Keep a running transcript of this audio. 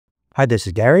Hi, this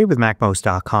is Gary with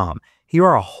MACMOST.com. Here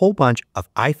are a whole bunch of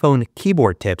iPhone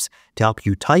keyboard tips to help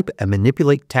you type and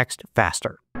manipulate text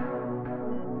faster.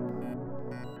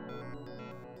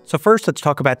 So first, let's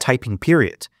talk about typing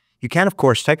periods. You can, of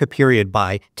course, type a period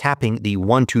by tapping the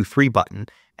 1, 2, 3 button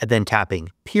and then tapping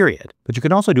period. But you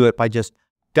can also do it by just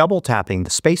double tapping the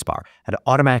spacebar, and it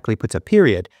automatically puts a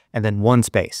period and then one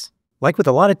space. Like with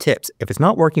a lot of tips, if it's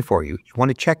not working for you, you want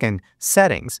to check in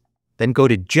Settings, then go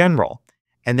to General,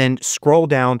 and then scroll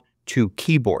down to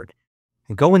Keyboard.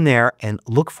 And go in there and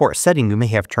look for a setting you may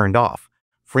have turned off.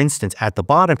 For instance, at the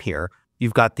bottom here,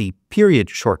 you've got the period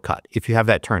shortcut. If you have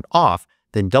that turned off,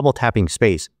 then double tapping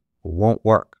space won't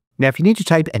work. Now, if you need to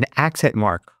type an accent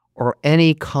mark or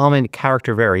any common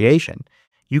character variation,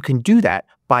 you can do that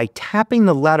by tapping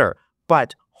the letter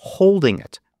but holding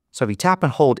it. So if you tap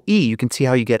and hold E, you can see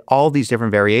how you get all these different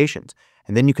variations.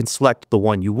 And then you can select the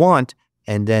one you want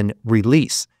and then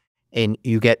release. And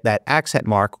you get that accent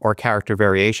mark or character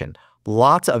variation.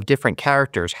 Lots of different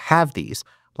characters have these.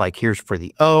 Like here's for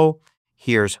the O,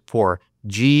 here's for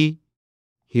G,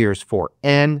 here's for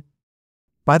N.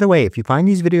 By the way, if you find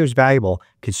these videos valuable,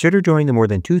 consider joining the more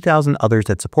than 2,000 others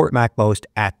that support MACMOST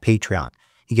at Patreon.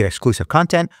 You get exclusive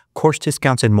content, course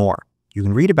discounts, and more. You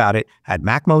can read about it at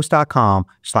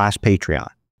MACMOST.com/Patreon.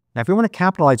 Now, if you want to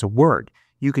capitalize a word,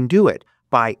 you can do it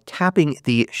by tapping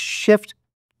the Shift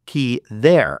key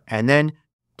there and then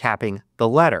tapping the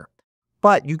letter.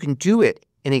 But you can do it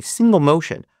in a single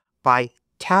motion by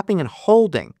tapping and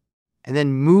holding and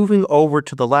then moving over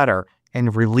to the letter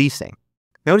and releasing.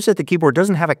 Notice that the keyboard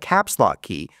doesn't have a caps lock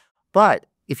key, but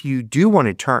if you do want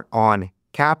to turn on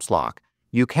caps lock,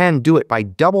 you can do it by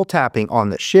double tapping on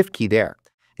the Shift key there.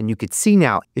 And you can see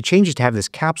now it changes to have this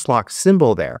caps lock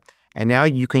symbol there. And now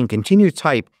you can continue to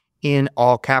type in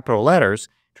all capital letters.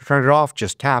 To turn it off,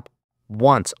 just tap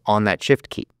once on that Shift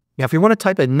key. Now, if you want to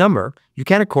type a number, you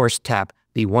can, of course, tap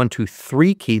the 1, 2,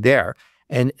 3 key there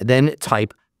and then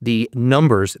type the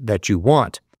numbers that you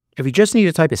want. If you just need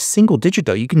to type a single digit,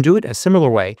 though, you can do it a similar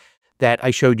way that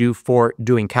I showed you for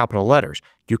doing capital letters.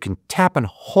 You can tap and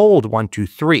hold 1, 2,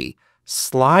 3,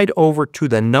 slide over to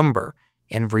the number,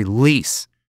 and release.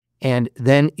 And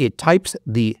then it types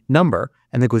the number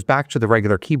and then goes back to the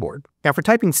regular keyboard. Now, for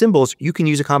typing symbols, you can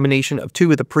use a combination of two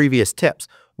of the previous tips.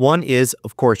 One is,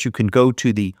 of course, you can go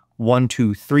to the 1,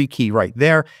 2, 3 key right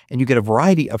there, and you get a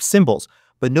variety of symbols.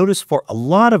 But notice for a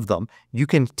lot of them, you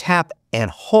can tap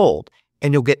and hold,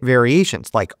 and you'll get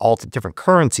variations like all the different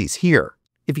currencies here.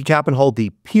 If you tap and hold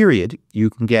the period, you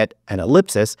can get an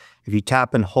ellipsis. If you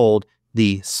tap and hold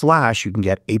the slash, you can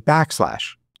get a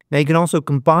backslash. Now, you can also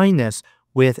combine this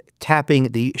with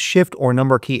tapping the Shift or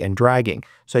number key and dragging.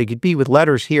 So you could be with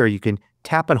letters here, you can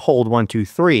tap and hold 1, 2,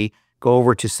 3, go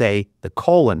over to, say, the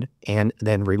colon, and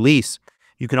then release.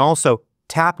 You can also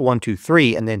tap 1, 2,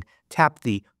 3, and then tap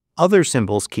the other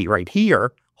symbols key right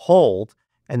here, hold,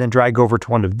 and then drag over to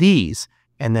one of these,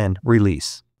 and then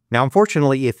release. Now,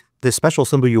 unfortunately, if the special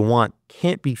symbol you want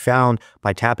can't be found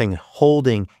by tapping and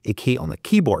holding a key on the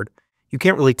keyboard, you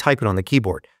can't really type it on the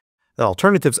keyboard. The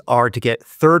alternatives are to get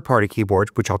third-party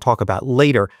keyboards, which I'll talk about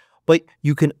later, but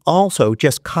you can also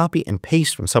just copy and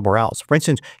paste from somewhere else. For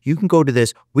instance, you can go to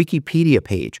this Wikipedia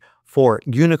page for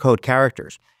Unicode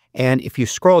characters. And if you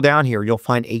scroll down here, you'll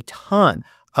find a ton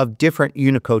of different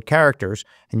Unicode characters,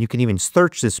 and you can even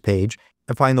search this page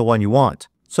and find the one you want.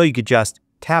 So you could just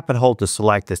tap and hold to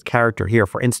select this character here,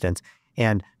 for instance,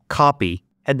 and copy,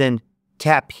 and then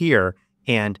tap here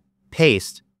and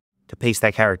paste to paste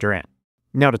that character in.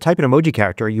 Now, to type an emoji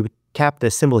character, you would tap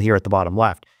this symbol here at the bottom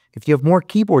left. If you have more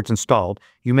keyboards installed,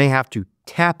 you may have to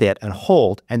tap it and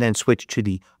hold and then switch to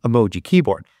the emoji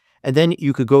keyboard. And then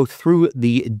you could go through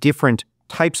the different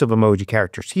types of emoji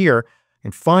characters here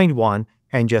and find one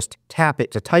and just tap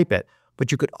it to type it.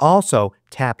 But you could also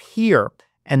tap here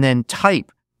and then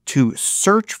type to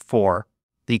search for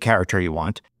the character you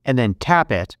want and then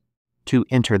tap it to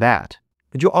enter that.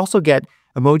 But you'll also get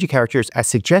emoji characters as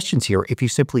suggestions here if you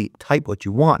simply type what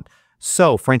you want.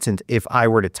 So, for instance, if I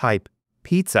were to type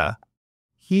pizza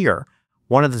here,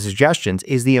 one of the suggestions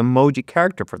is the emoji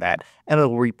character for that, and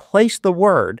it'll replace the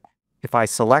word if I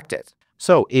select it.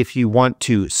 So if you want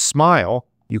to smile,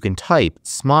 you can type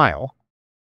smile,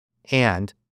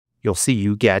 and you'll see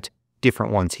you get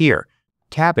different ones here.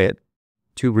 Tap it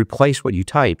to replace what you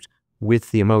typed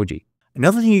with the emoji.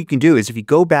 Another thing you can do is if you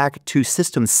go back to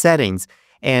System Settings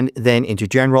and then into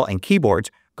General and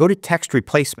Keyboards, go to Text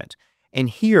Replacement. And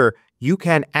here you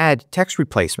can add text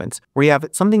replacements where you have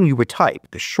something you would type,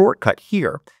 the shortcut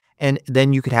here, and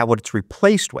then you could have what it's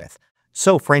replaced with.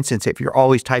 So for instance, if you're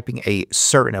always typing a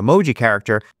certain emoji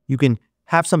character, you can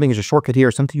have something as a shortcut here,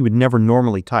 something you would never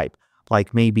normally type,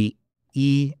 like maybe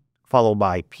E followed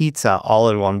by pizza all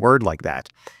in one word like that.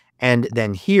 And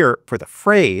then here for the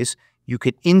phrase, you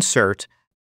could insert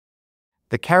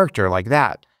the character like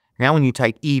that. Now when you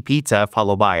type E pizza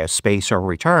followed by a space or a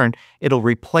return, it'll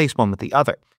replace one with the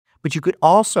other. But you could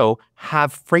also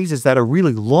have phrases that are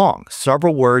really long,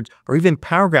 several words, or even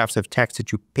paragraphs of text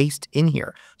that you paste in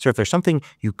here. So if there's something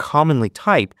you commonly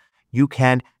type, you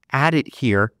can add it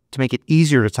here to make it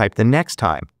easier to type the next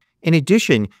time. In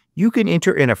addition, you can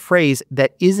enter in a phrase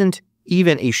that isn't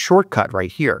even a shortcut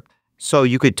right here. So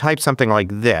you could type something like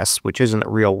this, which isn't a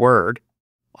real word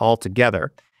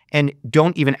altogether, and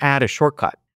don't even add a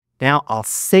shortcut. Now I'll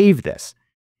save this,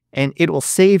 and it will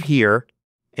save here,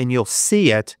 and you'll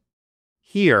see it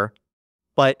here,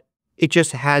 but it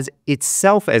just has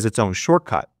itself as its own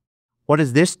shortcut. What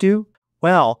does this do?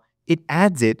 Well, it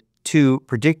adds it to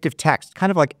predictive text,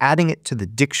 kind of like adding it to the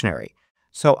dictionary.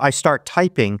 So I start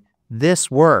typing this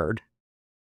word,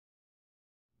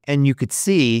 and you could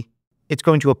see it's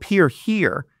going to appear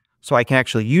here, so I can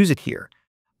actually use it here.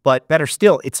 But better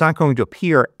still, it's not going to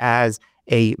appear as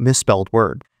a misspelled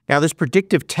word. Now this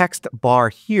predictive text bar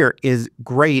here is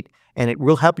great, and it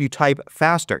will help you type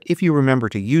faster if you remember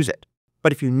to use it.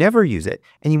 But if you never use it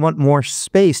and you want more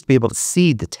space to be able to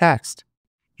see the text,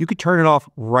 you could turn it off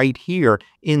right here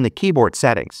in the keyboard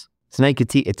settings. So now you can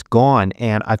see it's gone,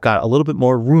 and I've got a little bit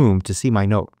more room to see my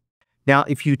note. Now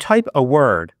if you type a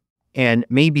word, and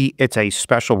maybe it's a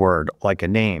special word like a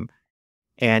name,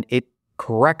 and it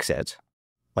corrects it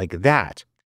like that,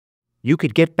 you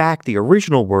could get back the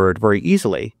original word very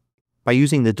easily by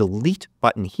using the delete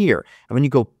button here. And when you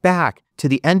go back to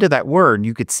the end of that word,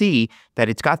 you could see that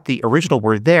it's got the original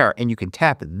word there, and you can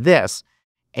tap this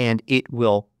and it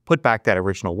will put back that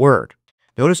original word.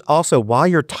 Notice also while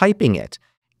you're typing it,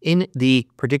 in the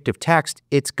predictive text,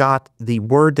 it's got the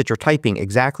word that you're typing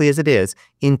exactly as it is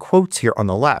in quotes here on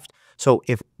the left. So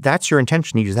if that's your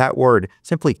intention to use that word,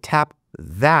 simply tap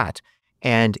that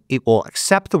and it will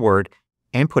accept the word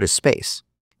and put a space.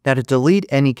 Now to delete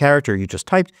any character you just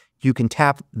typed, you can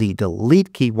tap the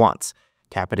delete key once.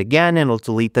 Tap it again and it'll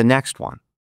delete the next one.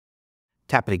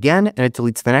 Tap it again and it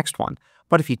deletes the next one.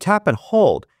 But if you tap and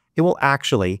hold, it will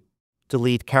actually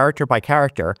delete character by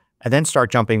character and then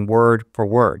start jumping word for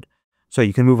word. So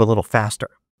you can move a little faster.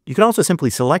 You can also simply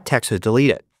select text to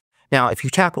delete it. Now if you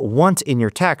tap once in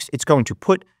your text, it's going to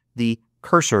put the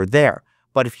cursor there.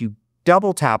 But if you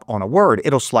double tap on a word,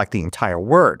 it'll select the entire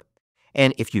word.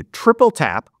 And if you triple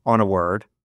tap on a word,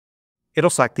 it'll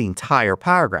select the entire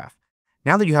paragraph.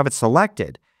 Now that you have it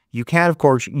selected, you can of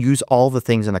course use all the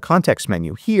things in the context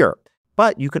menu here.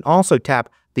 But you can also tap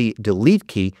the delete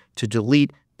key to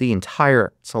delete the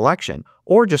entire selection,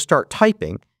 or just start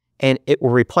typing and it will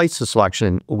replace the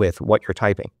selection with what you're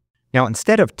typing. Now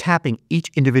instead of tapping each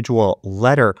individual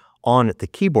letter on the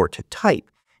keyboard to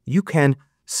type, you can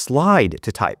slide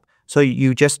to type. So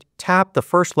you just tap the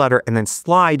first letter and then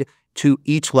slide to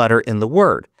each letter in the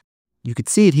word. You could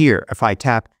see it here. If I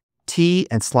tap T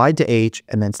and slide to H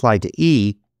and then slide to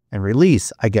E and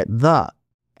release, I get the.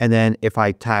 And then if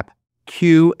I tap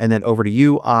Q and then over to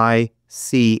U, I,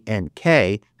 C, and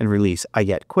K and release, I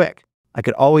get quick. I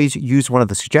could always use one of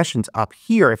the suggestions up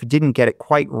here if it didn't get it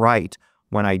quite right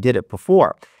when I did it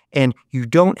before. And you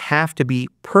don't have to be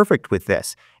perfect with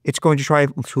this. It's going to try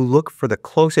to look for the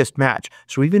closest match.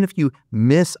 So even if you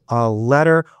miss a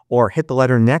letter or hit the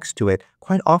letter next to it,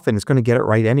 quite often it's going to get it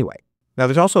right anyway. Now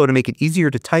there's also, to make it easier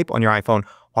to type on your iPhone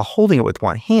while holding it with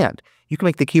one hand, you can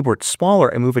make the keyboard smaller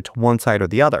and move it to one side or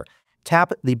the other.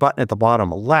 Tap the button at the bottom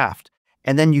left,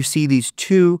 and then you see these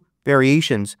two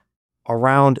variations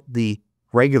around the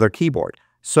regular keyboard.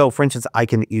 So for instance, I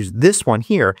can use this one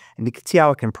here, and you can see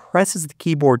how it compresses the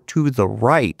keyboard to the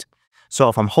right. So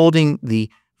if I'm holding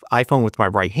the iPhone with my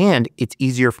right hand, it's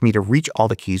easier for me to reach all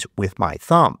the keys with my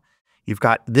thumb. You've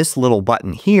got this little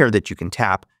button here that you can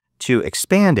tap to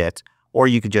expand it, or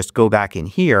you could just go back in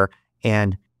here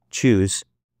and choose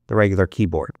the regular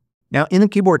keyboard. Now in the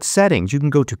keyboard settings, you can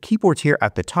go to keyboards here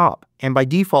at the top, and by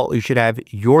default you should have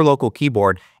your local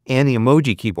keyboard and the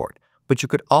Emoji keyboard. But you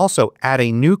could also add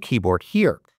a new keyboard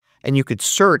here, and you could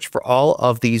search for all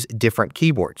of these different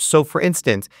keyboards. So for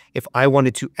instance, if I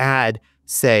wanted to add,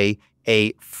 say,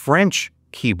 a French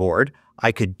keyboard,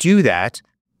 I could do that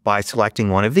by selecting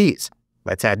one of these.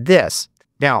 Let's add this.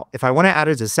 Now, if I want to add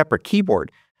it as a separate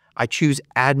keyboard, I choose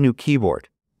Add New Keyboard,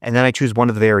 and then I choose one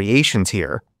of the variations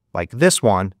here, like this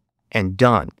one, and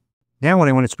done. Now when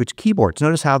I want to switch keyboards,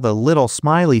 notice how the little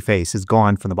smiley face is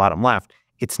gone from the bottom left.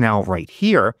 It's now right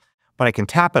here, but I can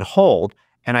tap and hold,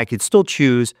 and I could still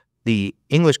choose the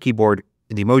English keyboard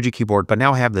the emoji keyboard, but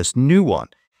now I have this new one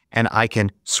and I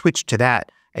can switch to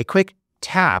that. A quick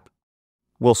tap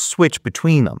will switch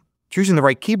between them. Choosing the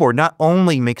right keyboard not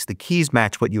only makes the keys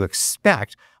match what you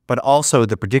expect, but also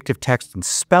the predictive text and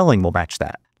spelling will match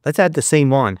that. Let's add the same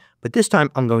one, but this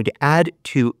time I'm going to add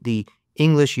to the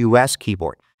English US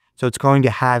keyboard. So it's going to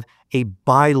have a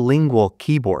bilingual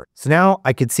keyboard. So now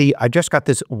I can see I just got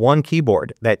this one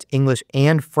keyboard that's English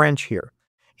and French here.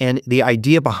 And the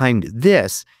idea behind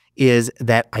this is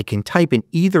that I can type in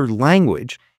either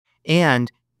language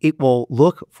and it will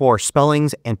look for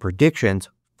spellings and predictions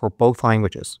for both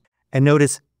languages. And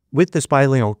notice with this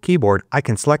bilingual keyboard, I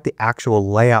can select the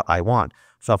actual layout I want.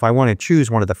 So if I want to choose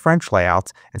one of the French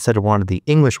layouts instead of one of the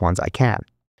English ones, I can.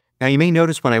 Now you may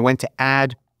notice when I went to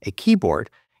add a keyboard,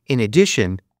 in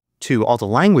addition to all the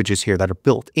languages here that are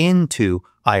built into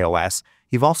iOS,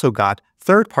 you've also got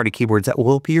third-party keyboards that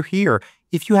will appear here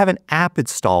if you have an app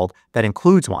installed that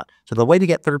includes one. So the way to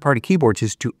get third-party keyboards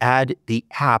is to add the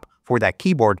app for that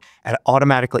keyboard, and it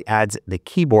automatically adds the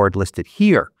keyboard listed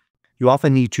here. You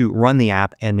often need to run the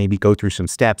app and maybe go through some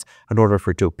steps in order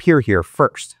for it to appear here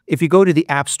first. If you go to the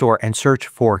App Store and search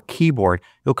for keyboard,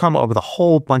 you'll come up with a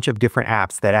whole bunch of different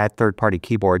apps that add third-party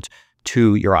keyboards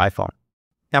to your iPhone.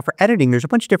 Now for editing, there's a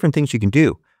bunch of different things you can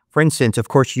do. For instance, of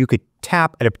course, you could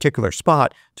tap at a particular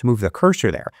spot to move the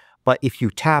cursor there. But if you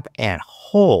tap and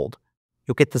hold,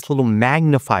 you'll get this little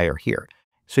magnifier here.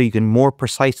 So you can more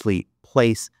precisely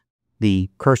place the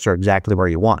cursor exactly where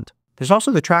you want. There's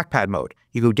also the trackpad mode.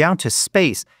 You go down to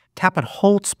space, tap and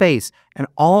hold space, and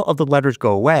all of the letters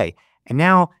go away. And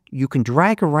now you can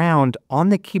drag around on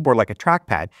the keyboard like a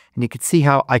trackpad, and you can see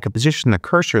how I could position the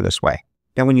cursor this way.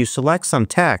 Now when you select some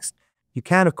text, you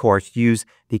can, of course, use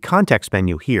the context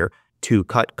menu here to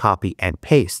cut, copy, and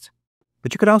paste.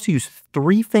 But you could also use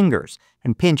 3 fingers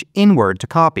and pinch inward to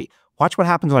copy. Watch what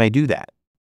happens when I do that.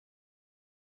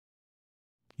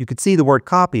 You can see the word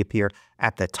copy appear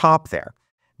at the top there.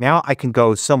 Now I can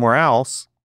go somewhere else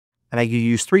and I can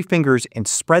use 3 fingers and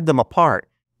spread them apart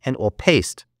and it will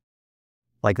paste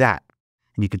like that.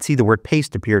 And you can see the word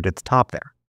paste appeared at the top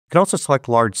there. You can also select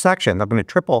large sections. I'm going to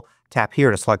triple tap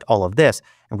here to select all of this.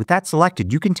 And with that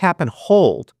selected, you can tap and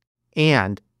hold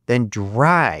and then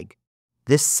drag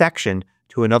this section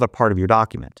to another part of your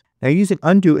document. Now using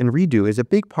undo and redo is a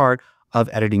big part of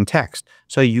editing text.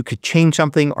 So you could change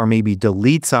something or maybe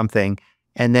delete something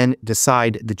and then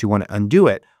decide that you want to undo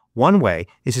it. One way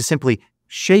is to simply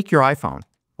shake your iPhone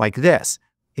like this.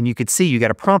 And you could see you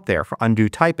get a prompt there for undo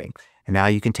typing. And now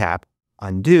you can tap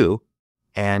undo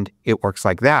and it works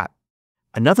like that.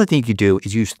 Another thing you could do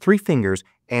is use 3 fingers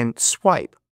and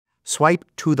swipe. Swipe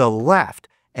to the left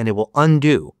and it will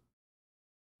undo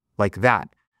like that.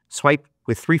 Swipe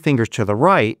with 3 fingers to the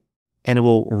right and it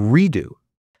will redo.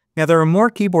 Now there are more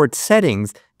keyboard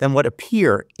settings than what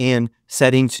appear in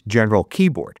Settings General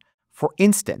Keyboard. For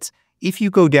instance, if you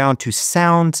go down to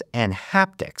Sounds and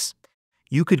Haptics,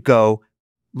 you could go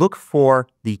look for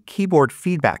the keyboard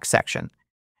feedback section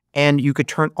and you could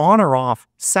turn on or off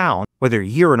sound, whether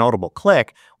you hear an audible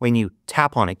click when you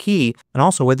tap on a key, and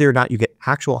also whether or not you get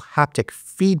actual haptic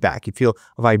feedback. You feel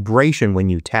a vibration when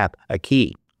you tap a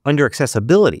key. Under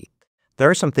accessibility, there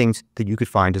are some things that you could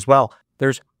find as well.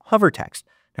 There's hover text.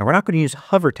 Now we're not going to use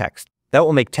hover text. That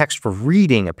will make text for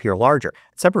reading appear larger.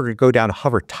 Instead, we're going to go down to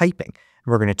hover typing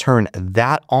and we're going to turn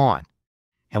that on.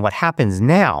 And what happens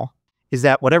now is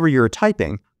that whatever you're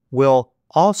typing will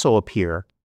also appear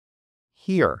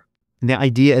here. And the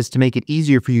idea is to make it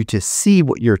easier for you to see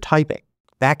what you're typing.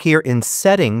 Back here in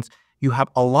settings, you have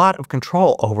a lot of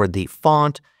control over the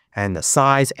font and the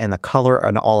size and the color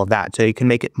and all of that. So you can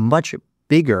make it much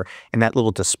bigger in that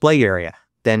little display area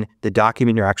than the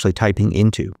document you're actually typing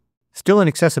into. Still in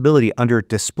accessibility, under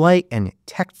display and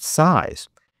text size,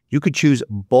 you could choose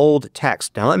bold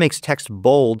text. Now that makes text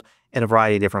bold in a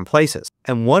variety of different places.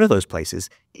 And one of those places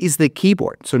is the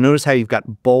keyboard. So notice how you've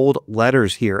got bold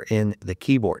letters here in the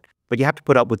keyboard, but you have to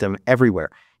put up with them everywhere.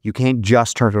 You can't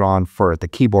just turn it on for the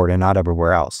keyboard and not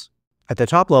everywhere else. At the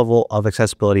top level of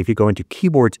accessibility, if you go into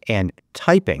keyboards and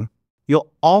typing,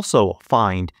 you'll also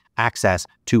find access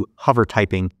to hover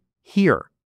typing here.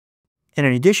 And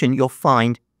in addition, you'll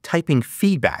find typing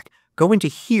feedback. Go into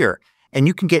here and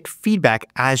you can get feedback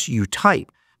as you type.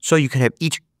 So you can have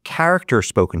each character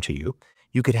spoken to you.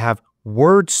 You could have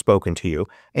words spoken to you,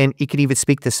 and it can even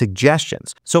speak the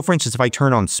suggestions. So for instance, if I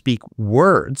turn on speak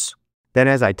words, then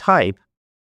as I type,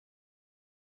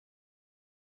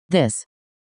 this.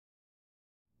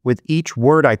 With each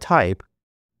word I type,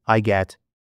 I get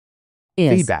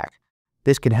feedback.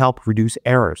 This can help reduce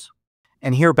errors.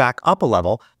 And here back up a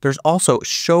level, there's also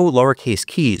show lowercase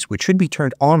keys, which should be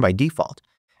turned on by default.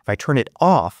 If I turn it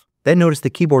off, then notice the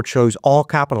keyboard shows all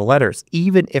capital letters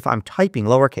even if I'm typing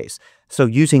lowercase. So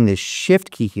using this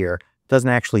Shift key here doesn't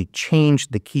actually change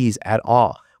the keys at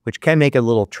all, which can make it a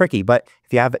little tricky. But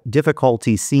if you have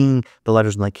difficulty seeing the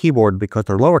letters on the keyboard because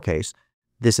they're lowercase,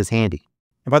 this is handy.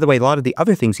 And by the way, a lot of the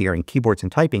other things here in keyboards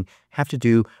and typing have to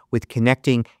do with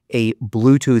connecting a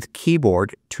Bluetooth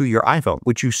keyboard to your iPhone,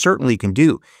 which you certainly can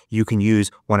do. You can use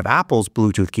one of Apple's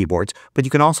Bluetooth keyboards, but you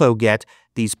can also get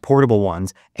these portable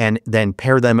ones and then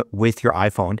pair them with your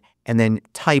iPhone and then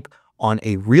type on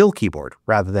a real keyboard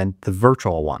rather than the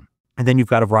virtual one. And then you've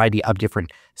got a variety of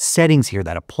different settings here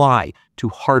that apply to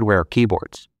hardware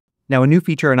keyboards. Now, a new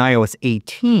feature in iOS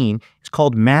 18 is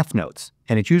called Math Notes,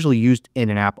 and it's usually used in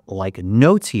an app like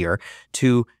Notes here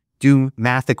to do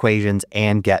math equations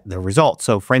and get the results.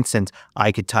 So for instance,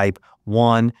 I could type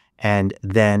 1 and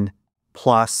then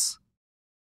plus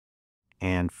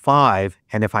and 5,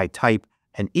 and if I type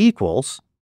an equals,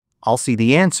 I'll see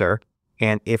the answer,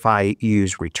 and if I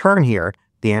use return here,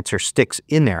 the answer sticks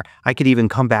in there. I could even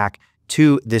come back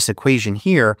to this equation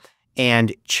here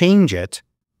and change it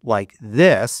like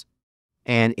this,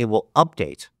 and it will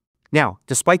update. Now,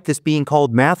 despite this being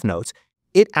called Math Notes,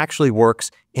 it actually works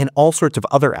in all sorts of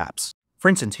other apps. For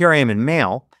instance, here I am in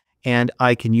Mail, and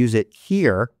I can use it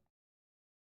here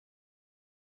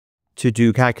to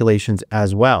do calculations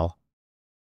as well,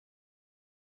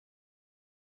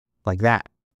 like that.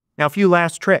 Now, a few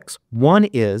last tricks. One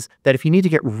is that if you need to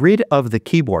get rid of the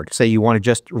keyboard, say you want to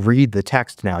just read the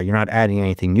text now, you're not adding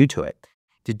anything new to it.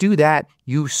 To do that,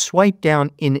 you swipe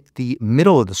down in the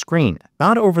middle of the screen,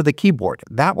 not over the keyboard.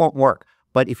 That won't work.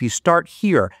 But if you start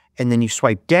here and then you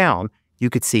swipe down, you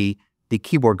could see the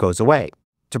keyboard goes away.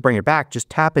 To bring it back, just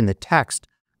tap in the text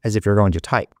as if you're going to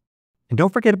type. And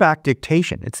don't forget about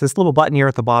dictation. It's this little button here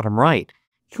at the bottom right.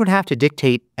 You don't have to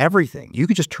dictate everything. You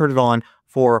could just turn it on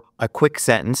for a quick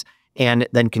sentence and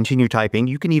then continue typing.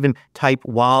 You can even type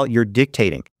while you're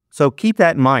dictating. So keep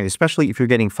that in mind, especially if you're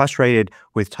getting frustrated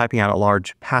with typing out a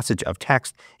large passage of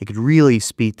text. It could really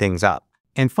speed things up.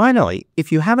 And finally,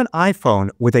 if you have an iPhone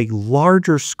with a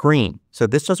larger screen, so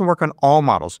this doesn't work on all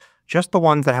models, just the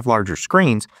ones that have larger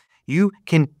screens, you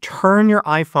can turn your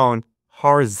iPhone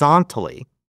horizontally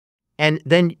and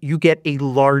then you get a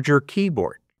larger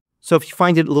keyboard. So if you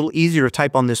find it a little easier to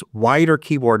type on this wider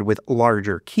keyboard with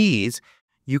larger keys,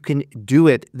 you can do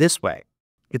it this way.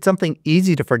 It's something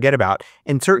easy to forget about,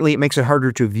 and certainly it makes it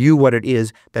harder to view what it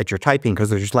is that you're typing because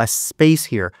there's less space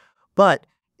here. But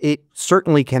it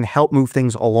certainly can help move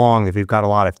things along if you've got a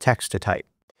lot of text to type.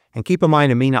 And keep in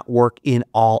mind, it may not work in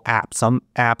all apps. Some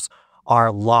apps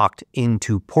are locked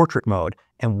into portrait mode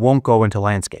and won't go into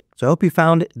landscape. So I hope you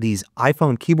found these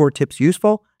iPhone keyboard tips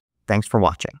useful. Thanks for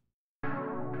watching.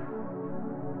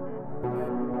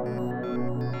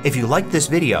 If you liked this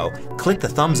video, click the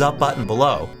thumbs up button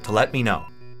below to let me know.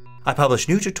 I publish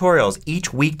new tutorials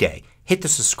each weekday. Hit the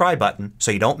subscribe button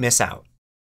so you don't miss out.